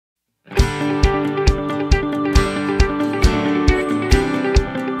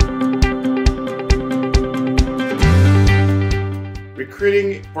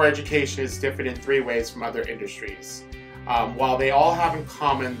Recruiting for education is different in 3 ways from other industries. While they all have in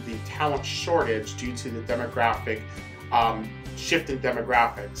common the talent shortage due to the demographic shift in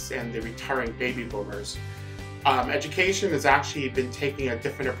demographics and the retiring baby boomers, education has actually been taking a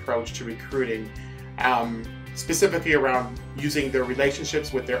different approach to recruiting, specifically around using their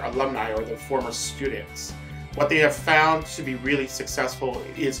relationships with their alumni or their former students. What they have found to be really successful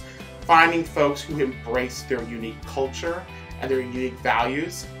is finding folks who embrace their unique culture and their unique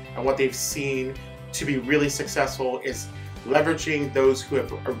values. And what they've seen to be really successful is leveraging those who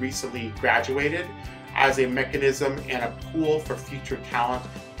have recently graduated as a mechanism and a pool for future talent,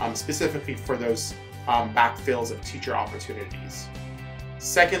 specifically for those backfills of teacher opportunities.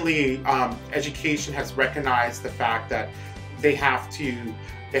 Secondly, education has recognized the fact that they have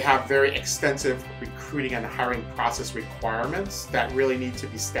very extensive recruiting and hiring process requirements that really need to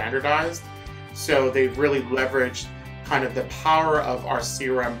be standardized. So they've really leveraged kind of the power of our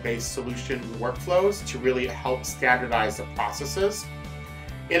CRM-based solution workflows to really help standardize the processes.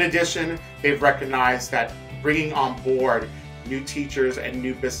 In addition, they've recognized that bringing on board new teachers and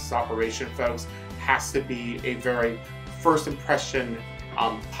new business operation folks has to be a very first impression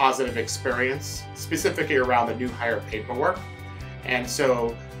positive experience, specifically around the new hire paperwork. And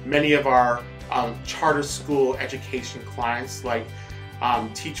so many of our charter school education clients like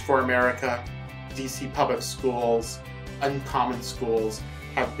Teach for America, DC Public Schools, Uncommon Schools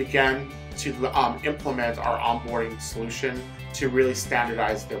have begun to implement our onboarding solution to really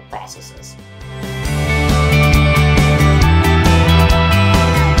standardize their processes.